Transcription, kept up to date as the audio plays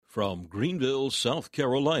From Greenville, South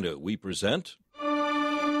Carolina, we present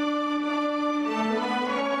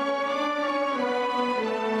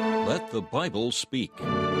Let the Bible Speak.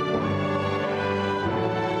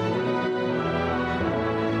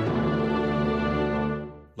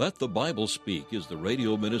 Let the Bible Speak is the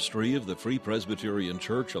radio ministry of the Free Presbyterian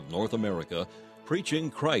Church of North America,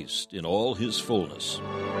 preaching Christ in all His fullness.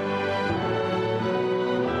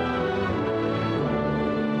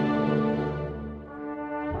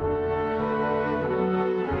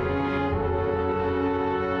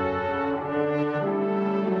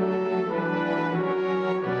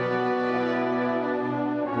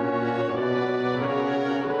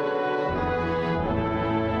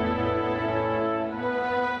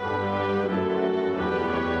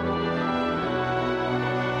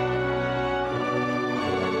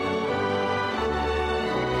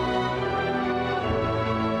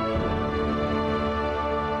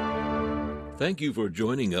 Thank you for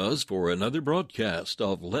joining us for another broadcast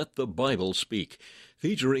of Let the Bible Speak,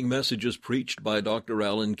 featuring messages preached by Dr.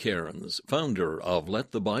 Alan Cairns, founder of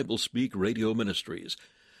Let the Bible Speak Radio Ministries.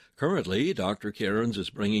 Currently, Dr. Cairns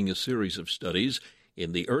is bringing a series of studies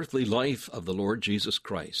in the earthly life of the Lord Jesus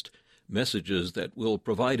Christ, messages that will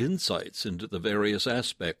provide insights into the various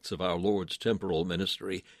aspects of our Lord's temporal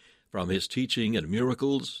ministry, from His teaching and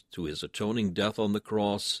miracles to His atoning death on the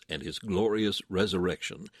cross and His glorious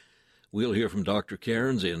resurrection. We'll hear from Dr.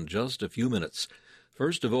 Cairns in just a few minutes.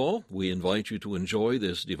 First of all, we invite you to enjoy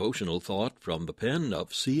this devotional thought from the pen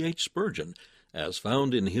of C.H. Spurgeon, as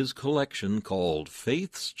found in his collection called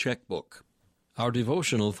Faith's Checkbook. Our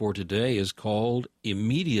devotional for today is called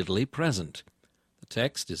Immediately Present. The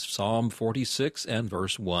text is Psalm 46 and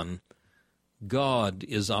verse 1. God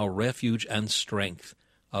is our refuge and strength,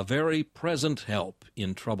 a very present help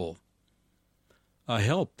in trouble. A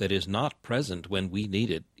help that is not present when we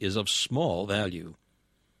need it is of small value.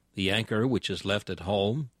 The anchor which is left at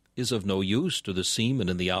home is of no use to the seaman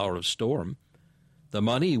in the hour of storm. The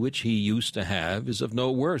money which he used to have is of no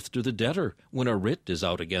worth to the debtor when a writ is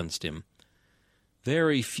out against him.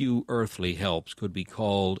 Very few earthly helps could be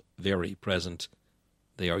called very present.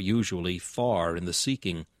 They are usually far in the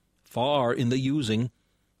seeking, far in the using,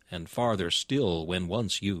 and farther still when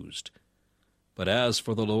once used. But as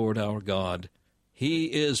for the Lord our God, He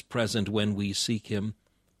is present when we seek Him,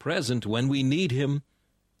 present when we need Him,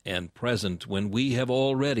 and present when we have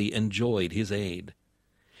already enjoyed His aid.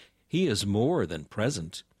 He is more than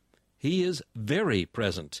present. He is very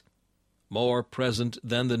present, more present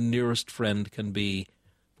than the nearest friend can be,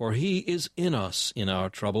 for He is in us in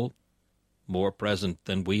our trouble, more present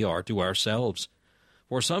than we are to ourselves,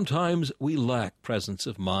 for sometimes we lack presence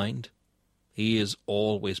of mind. He is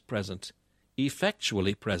always present,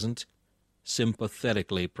 effectually present,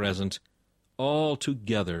 sympathetically present,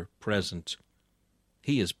 altogether present.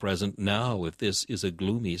 He is present now if this is a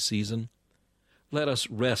gloomy season. Let us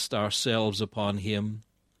rest ourselves upon Him.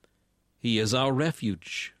 He is our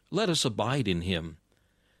refuge. Let us abide in Him.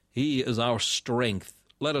 He is our strength.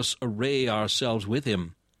 Let us array ourselves with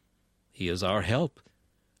Him. He is our help.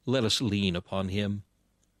 Let us lean upon Him.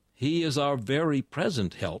 He is our very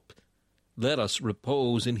present help. Let us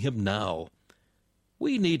repose in Him now.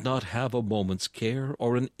 We need not have a moment's care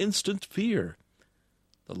or an instant fear.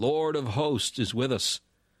 The Lord of hosts is with us.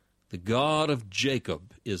 The God of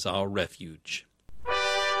Jacob is our refuge.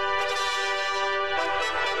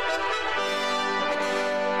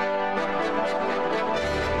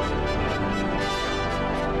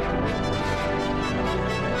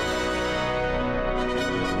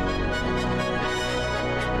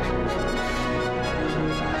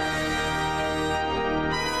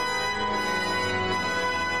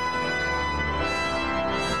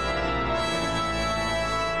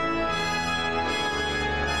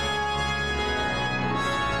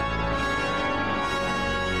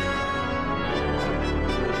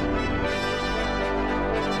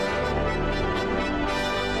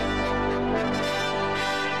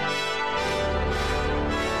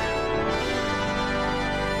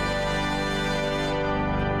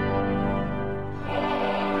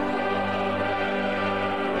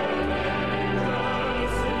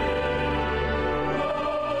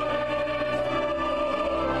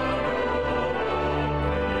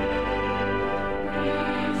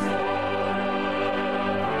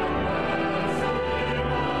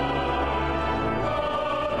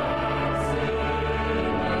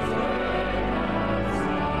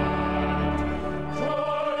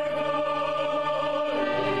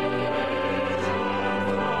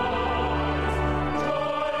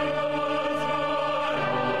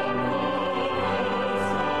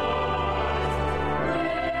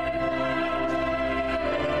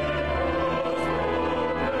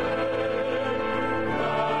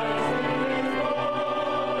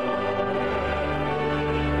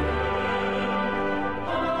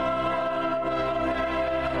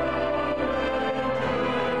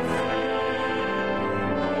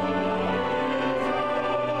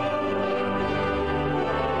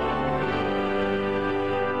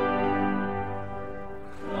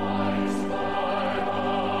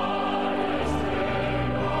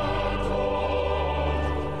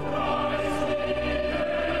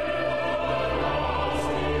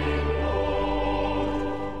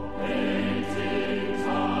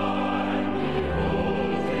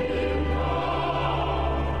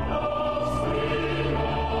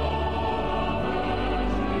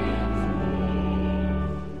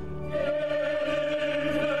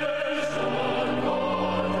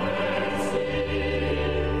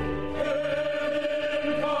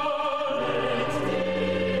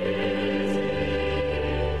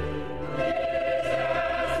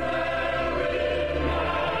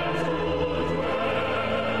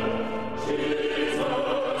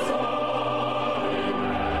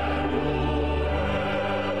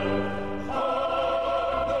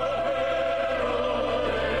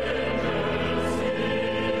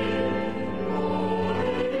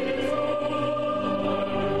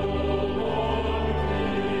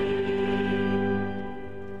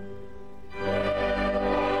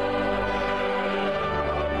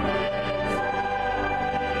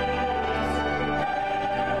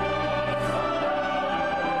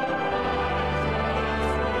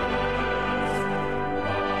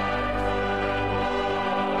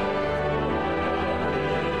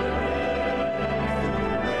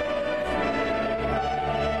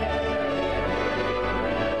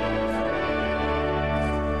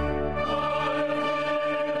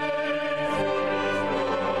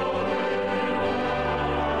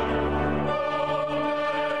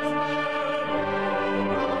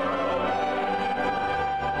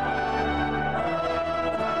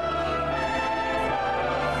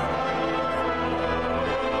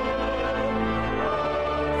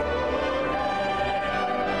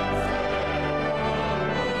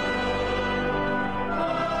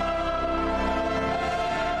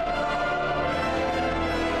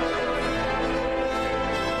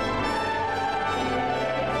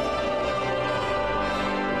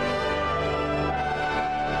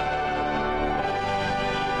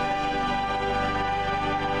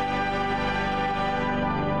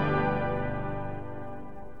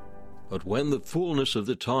 But when the fullness of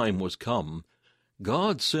the time was come,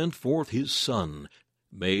 God sent forth his Son,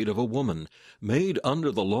 made of a woman, made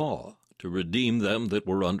under the law, to redeem them that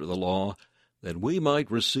were under the law, that we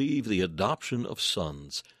might receive the adoption of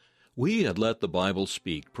sons. We at Let the Bible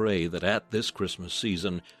Speak pray that at this Christmas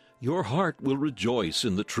season your heart will rejoice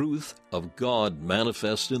in the truth of God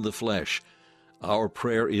manifest in the flesh. Our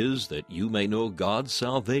prayer is that you may know God's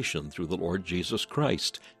salvation through the Lord Jesus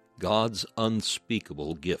Christ, God's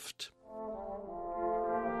unspeakable gift.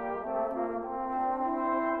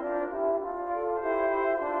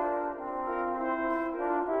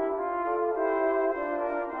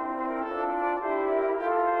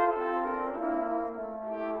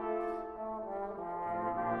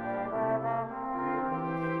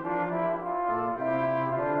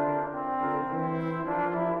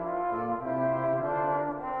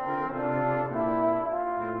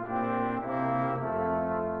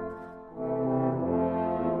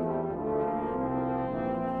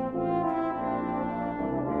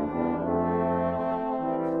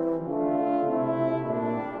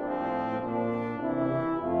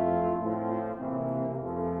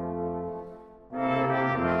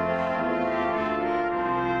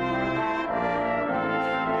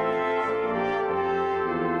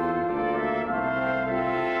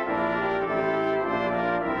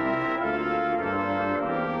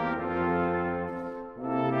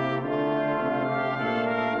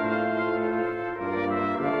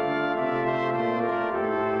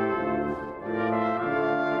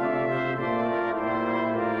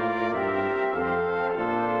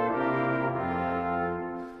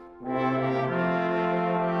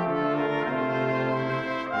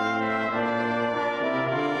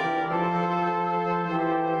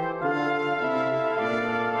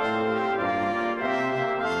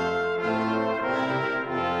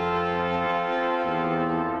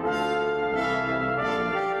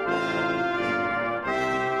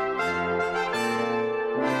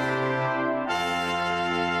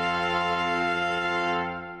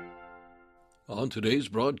 On today's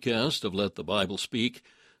broadcast of Let the Bible Speak,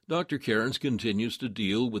 Dr. Cairns continues to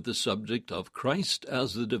deal with the subject of Christ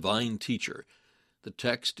as the divine teacher. The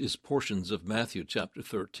text is portions of Matthew chapter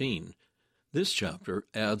 13. This chapter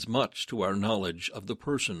adds much to our knowledge of the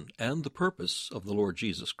person and the purpose of the Lord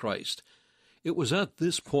Jesus Christ. It was at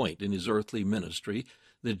this point in his earthly ministry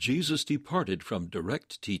that Jesus departed from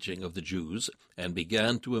direct teaching of the Jews and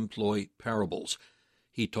began to employ parables.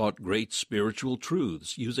 He taught great spiritual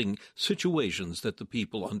truths using situations that the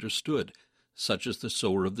people understood, such as the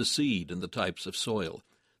sower of the seed and the types of soil,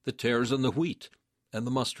 the tares in the wheat, and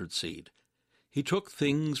the mustard seed. He took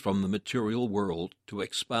things from the material world to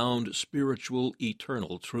expound spiritual,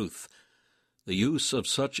 eternal truth. The use of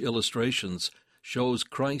such illustrations shows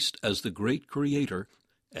Christ as the great Creator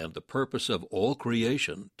and the purpose of all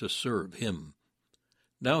creation to serve Him.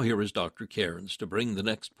 Now here is Dr. Cairns to bring the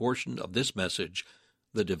next portion of this message,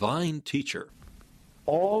 the divine teacher.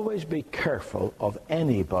 Always be careful of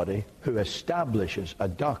anybody who establishes a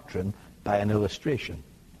doctrine by an illustration.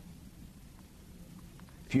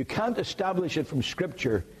 If you can't establish it from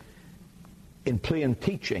Scripture in plain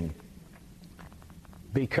teaching,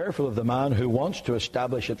 be careful of the man who wants to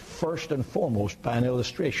establish it first and foremost by an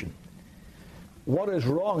illustration. What is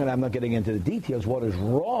wrong, and I'm not getting into the details, what is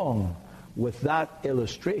wrong with that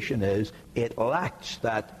illustration is it lacks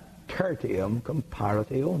that tertium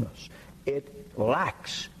comparationis. It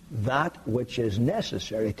lacks that which is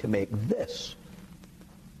necessary to make this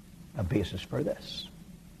a basis for this.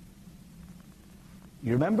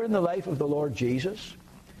 You remember in the life of the Lord Jesus,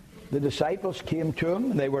 the disciples came to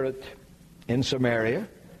him, and they were in Samaria,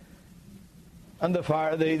 and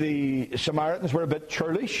the Samaritans were a bit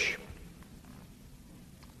churlish.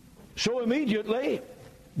 So immediately,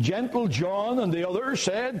 gentle John and the others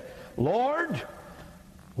said, "Lord,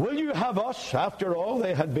 will you have us," after all,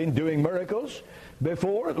 they had been doing miracles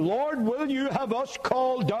before, "Lord, will you have us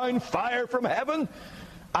call down fire from heaven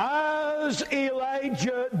as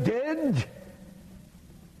Elijah did?"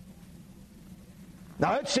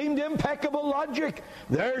 Now it seemed impeccable logic.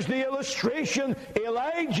 There's the illustration.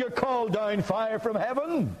 Elijah called down fire from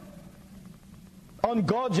heaven on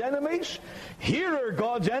God's enemies. Here are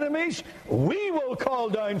God's enemies. We will call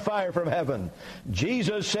down fire from heaven.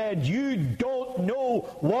 Jesus said, "You don't know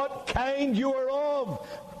what kind you are of."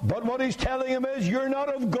 But what he's telling him is, you're not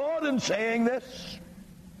of God in saying this.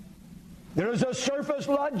 There is a surface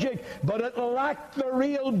logic, but it lacked the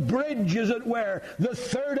real bridge, as it were, the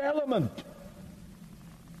third element.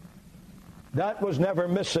 That was never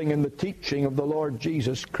missing in the teaching of the Lord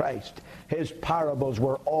Jesus Christ. His parables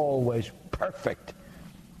were always perfect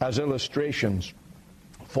as illustrations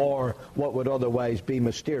for what would otherwise be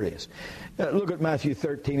mysterious. Look at Matthew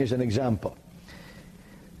 13 as an example.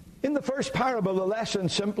 In the first parable, the lesson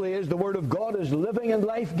simply is the Word of God is living and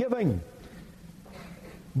life-giving.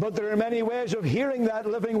 But there are many ways of hearing that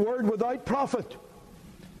living Word without profit.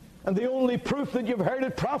 And the only proof that you've heard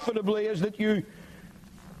it profitably is that you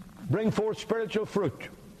bring forth spiritual fruit.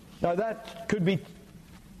 Now that could be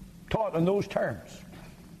taught in those terms.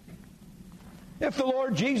 If the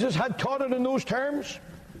Lord Jesus had taught it in those terms,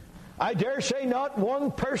 I dare say not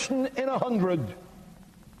one person in 100,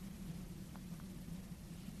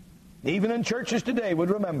 even in churches today, would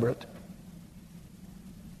remember it.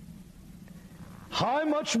 How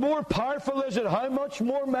much more powerful is it? How much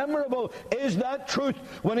more memorable is that truth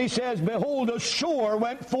when he says, behold, a sower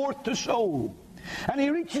went forth to sow. And he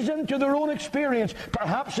reaches into their own experience.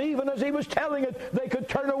 Perhaps even as he was telling it, they could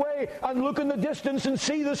turn away and look in the distance and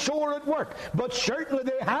see the sower at work. But certainly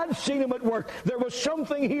they had seen him at work. There was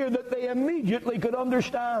something here that they immediately could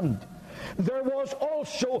understand. There was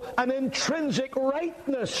also an intrinsic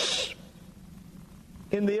rightness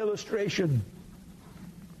in the illustration.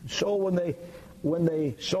 So when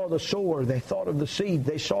they saw the sower, they thought of the seed,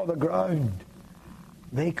 they saw the ground.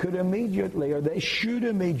 They could immediately, or they should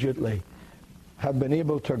immediately, have been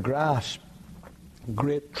able to grasp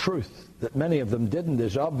great truth that many of them didn't,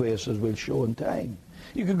 as obvious as we'll show in time.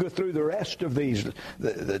 You can go through the rest of these,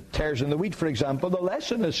 the tares in the wheat, for example. The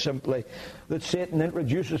lesson is simply that Satan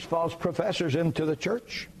introduces false professors into the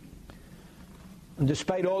church. And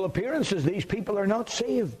despite all appearances, these people are not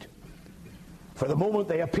saved. For the moment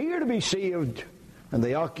they appear to be saved, and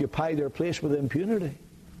they occupy their place with impunity.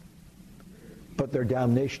 But their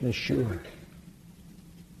damnation is sure.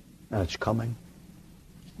 And it's coming.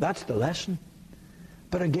 That's the lesson.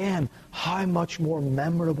 But again, how much more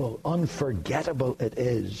memorable, unforgettable it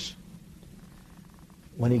is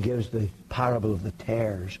when he gives the parable of the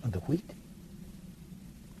tares and the wheat.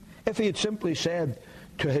 If he had simply said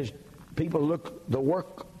to his people, look, the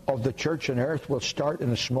work of the church on earth will start in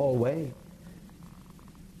a small way,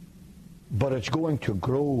 but it's going to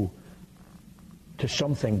grow to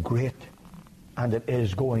something great, and it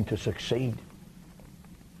is going to succeed.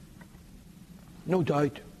 No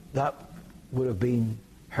doubt that would have been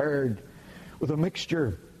heard with a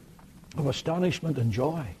mixture of astonishment and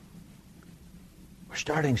joy. We're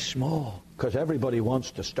starting small because everybody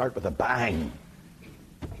wants to start with a bang.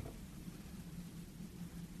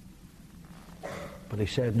 But he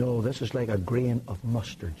said, no, this is like a grain of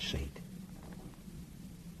mustard seed.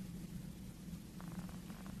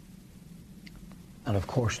 And of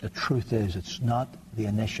course the truth is it's not the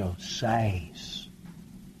initial size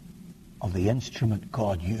of the instrument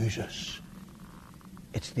God uses.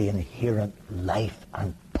 It's the inherent life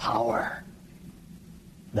and power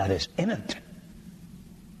that is in it.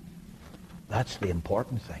 That's the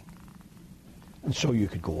important thing. And so you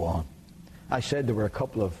could go on. I said there were a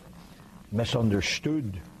couple of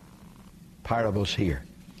misunderstood parables here.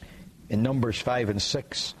 In Numbers 5 and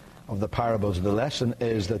 6 of the parables, the lesson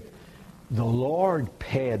is that the Lord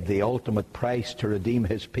paid the ultimate price to redeem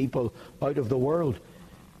his people out of the world.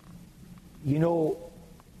 You know,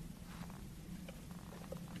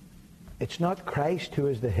 it's not Christ who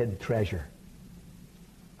is the hid treasure.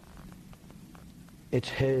 It's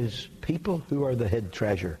his people who are the hid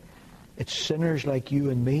treasure. It's sinners like you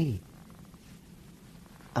and me.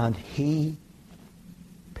 And he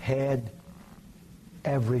paid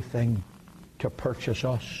everything to purchase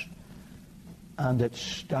us. And it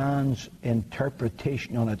stands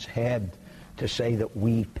interpretation on its head to say that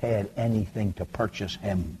we paid anything to purchase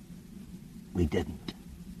him. We didn't.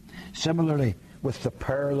 Similarly, with the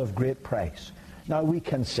pearl of great price. Now we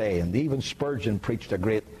can say, and even Spurgeon preached a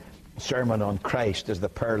great sermon on Christ as the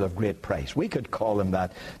pearl of great price. We could call him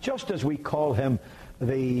that, just as we call him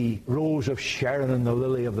the rose of Sharon and the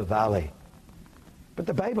lily of the valley. But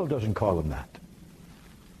the Bible doesn't call him that.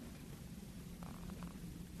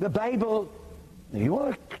 The Bible, if you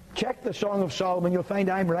want to check the Song of Solomon, you'll find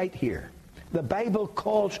I'm right here. The Bible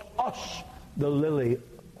calls us the lily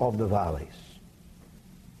of the valleys.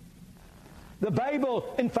 The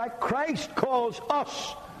Bible, in fact, Christ calls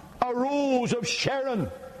us a rose of Sharon.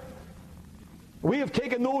 We have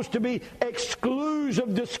taken those to be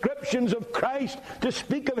exclusive descriptions of Christ to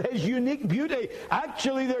speak of his unique beauty.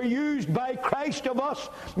 Actually, they're used by Christ of us,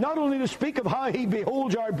 not only to speak of how he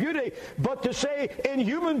beholds our beauty, but to say, in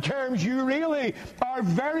human terms, you really are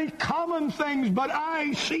very common things, but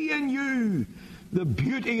I see in you the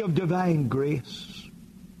beauty of divine grace.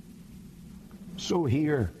 So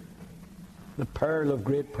here, the pearl of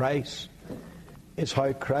great price is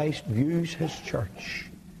how Christ views his church.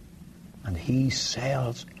 And he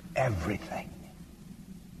sells everything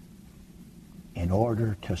in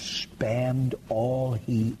order to spend all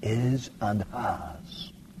he is and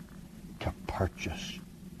has to purchase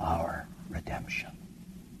our redemption.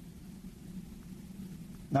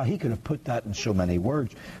 Now, he could have put that in so many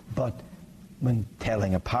words, but when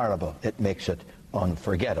telling a parable, it makes it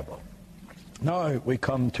unforgettable. Now we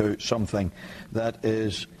come to something that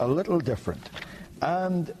is a little different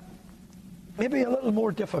and maybe a little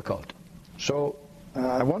more difficult. So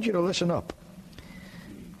I want you to listen up.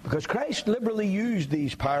 Because Christ liberally used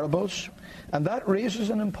these parables, and that raises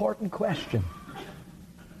an important question.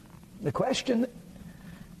 The question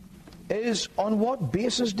is, on what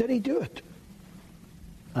basis did he do it?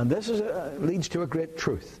 And this leads to a great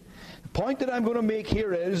truth. The point that I'm going to make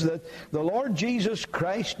here is that the Lord Jesus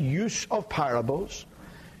Christ's use of parables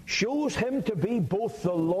shows him to be both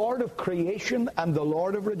the Lord of creation and the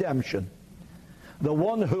Lord of redemption. The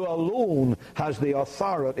one who alone has the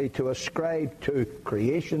authority to ascribe to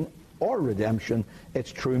creation or redemption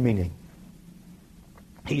its true meaning.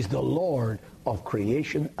 He's the Lord of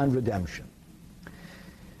creation and redemption.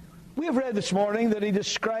 We have read this morning that he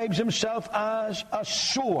describes himself as a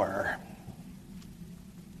sower.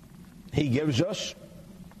 He gives us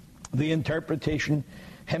the interpretation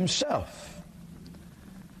himself.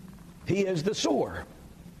 He is the sower.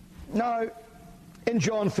 Now, in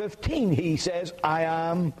John 15, he says, I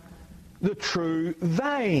am the true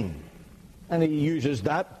vine. And he uses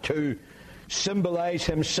that to symbolize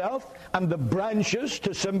himself, and the branches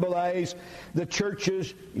to symbolize the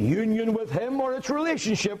church's union with him or its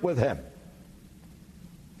relationship with him.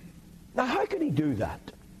 Now, how could he do that?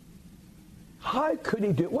 How could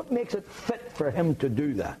he do it? What makes it fit for him to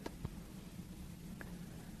do that?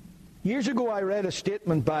 Years ago, I read a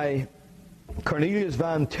statement by Cornelius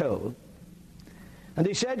Van Til, and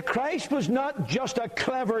he said Christ was not just a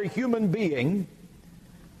clever human being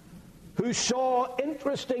who saw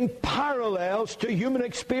interesting parallels to human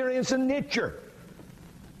experience and nature.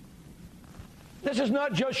 This is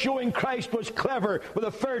not just showing Christ was clever with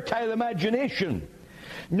a fertile imagination.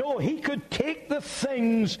 No, he could take the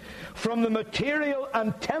things from the material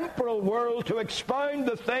and temporal world to expound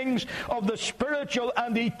the things of the spiritual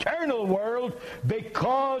and eternal world,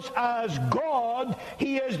 because as God,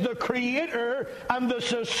 he is the creator and the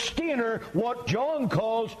sustainer, what John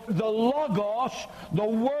calls the Logos, the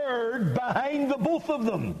Word behind the both of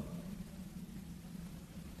them.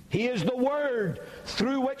 He is the Word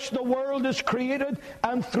through which the world is created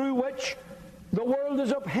and through which the world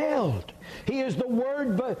is upheld. He is the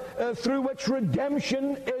Word through which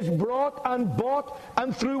redemption is brought and bought,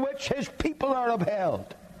 and through which his people are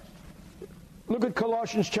upheld. Look at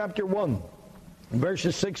Colossians chapter 1,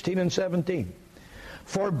 verses 16 and 17.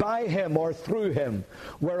 For by him, or through him,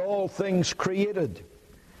 were all things created,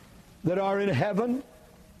 that are in heaven,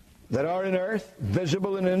 that are in earth,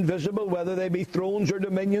 visible and invisible, whether they be thrones or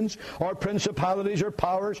dominions, or principalities or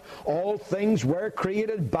powers. All things were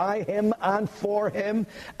created by him and for him,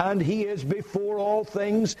 and he is before all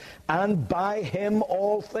things, and by him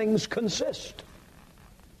all things consist.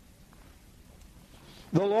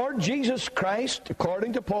 The Lord Jesus Christ,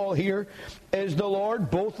 according to Paul here, is the Lord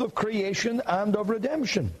both of creation and of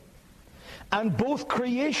redemption. And both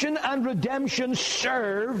creation and redemption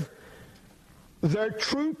serve their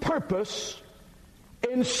true purpose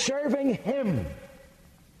in serving him.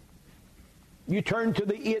 You turn to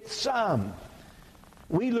the 8th Psalm.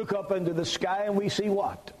 We look up into the sky and we see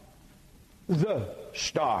what? The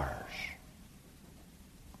stars.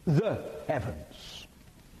 The heavens.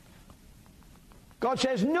 God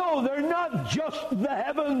says, no, they're not just the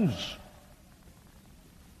heavens.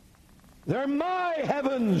 They're my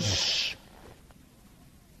heavens.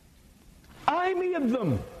 I made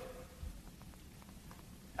them.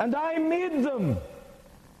 And I made them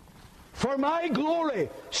for my glory.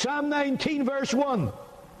 Psalm 19, verse 1.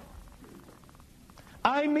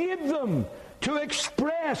 I made them to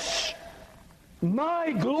express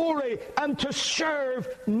my glory and to serve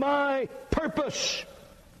my purpose.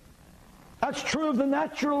 That's true of the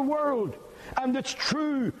natural world, and it's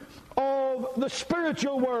true of the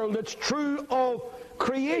spiritual world. It's true of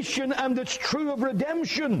creation, and it's true of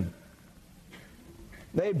redemption.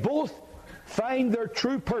 They both find their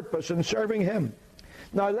true purpose in serving him.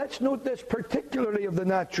 Now let's note this particularly of the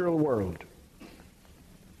natural world.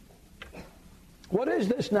 What is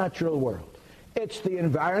this natural world? It's the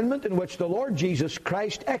environment in which the Lord Jesus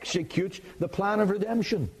Christ executes the plan of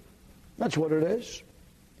redemption. That's what it is.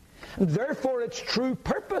 And therefore its true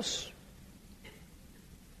purpose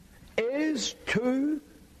is to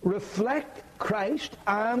reflect Christ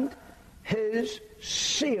and his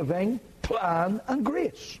saving plan and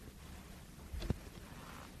grace.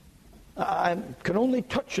 I can only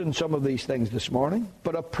touch on some of these things this morning,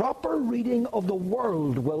 but a proper reading of the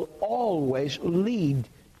Word will always lead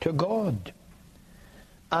to God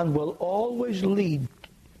and will always lead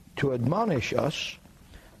to admonish us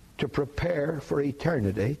to prepare for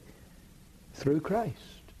eternity through Christ.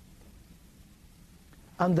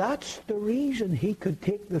 And that's the reason he could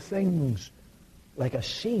take the things like a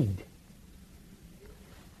seed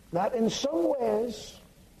that in some ways,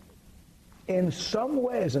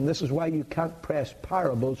 and this is why you can't press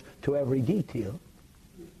parables to every detail.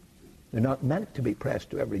 They're not meant to be pressed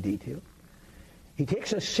to every detail. He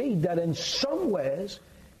takes a seed that in some ways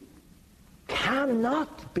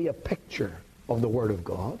cannot be a picture of the Word of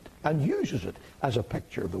God and uses it as a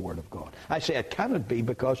picture of the Word of God. I say it cannot be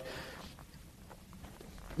because,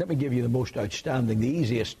 let me give you the most outstanding, the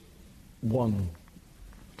easiest one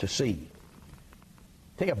to see.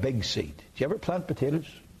 Take a big seed. Do you ever plant potatoes?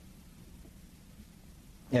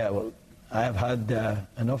 Yeah, well, I have had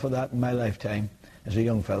enough of that in my lifetime as a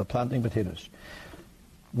young fellow, planting potatoes.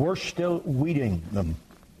 We're still weeding them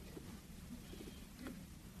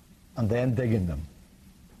and then digging them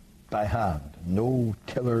by hand. No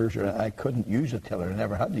tillers, or I couldn't use a tiller. I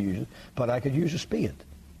never had to use it, but I could use a spade.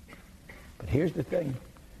 But here's the thing.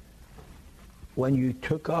 When you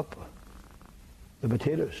took up the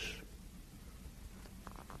potatoes,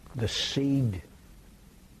 the seed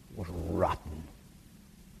was rotten.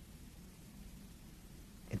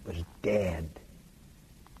 It was dead.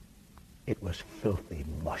 It was filthy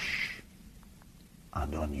mush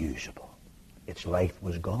and unusable. Its life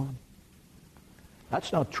was gone.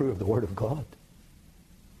 That's not true of the Word of God.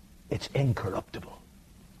 It's incorruptible.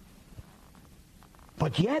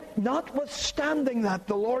 But yet, notwithstanding that,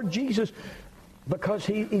 the Lord Jesus, because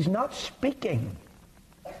he's not speaking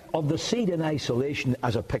of the seed in isolation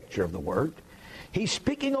as a picture of the Word, he's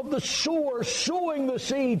speaking of the sower sowing the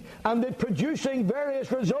seed and it producing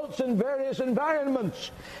various results in various environments.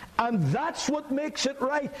 And that's what makes it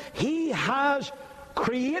right. He has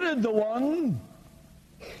created the one,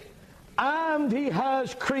 and he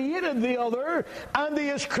has created the other, and he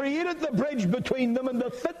has created the bridge between them and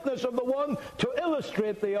the fitness of the one to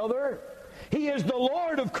illustrate the other. He is the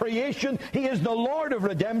Lord of creation. He is the Lord of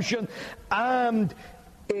redemption. And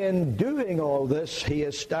in doing all this, he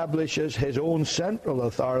establishes his own central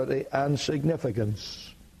authority and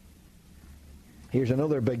significance. Here's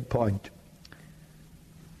another big point.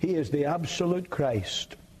 He is the absolute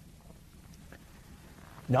Christ.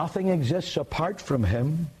 Nothing exists apart from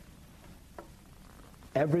him.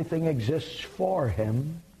 Everything exists for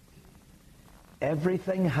him.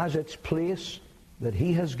 Everything has its place that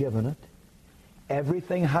he has given it.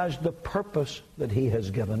 Everything has the purpose that he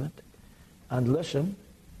has given it. And listen,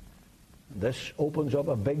 this opens up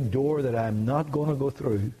a big door that I'm not going to go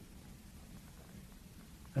through,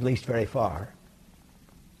 at least very far.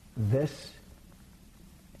 This,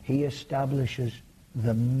 he establishes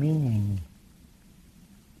the meaning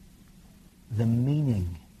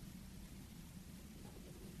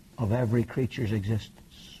of every creature's existence.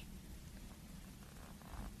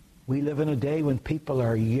 We live in a day when people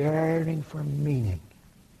are yearning for meaning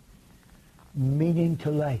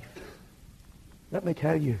to life. Let me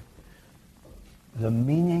tell you, the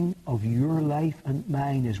meaning of your life and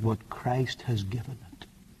mine is what Christ has given it.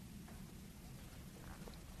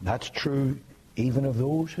 That's true even of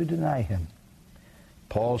those who deny him.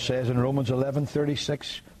 Paul says in Romans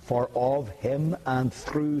 11:36, for of him and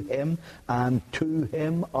through him and to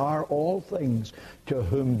him are all things, to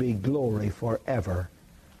whom be glory forever.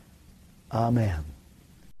 Amen.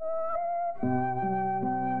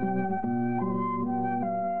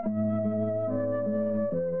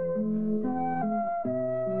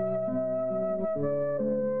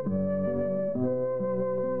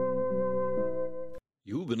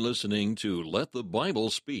 You've been listening to Let the Bible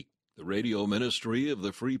Speak, the radio ministry of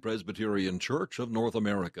the Free Presbyterian Church of North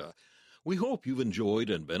America. We hope you've enjoyed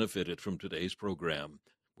and benefited from today's program.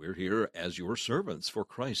 We're here as your servants for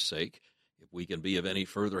Christ's sake. If we can be of any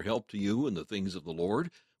further help to you in the things of the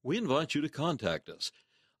Lord, we invite you to contact us.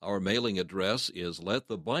 Our mailing address is Let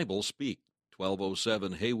the Bible Speak,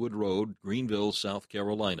 1207 Haywood Road, Greenville, South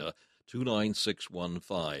Carolina,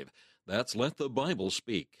 29615. That's Let the Bible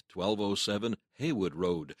Speak, 1207 Haywood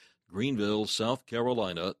Road, Greenville, South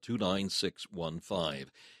Carolina, 29615.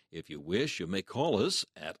 If you wish, you may call us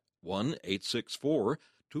at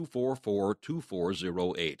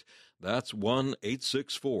 1-864-244-2408. That's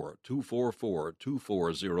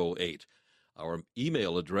 1-864-244-2408. Our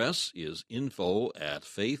email address is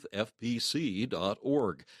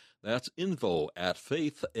info@faithfpc.org. That's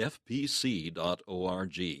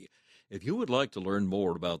info@faithfpc.org. If you would like to learn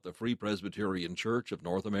more about the Free Presbyterian Church of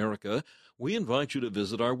North America, we invite you to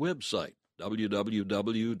visit our website,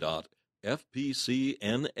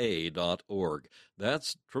 www.fpcna.org.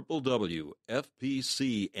 That's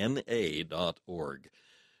www.fpcna.org.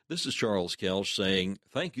 This is Charles Kelsch saying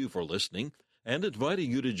thank you for listening and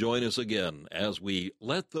inviting you to join us again as we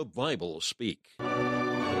let the Bible speak.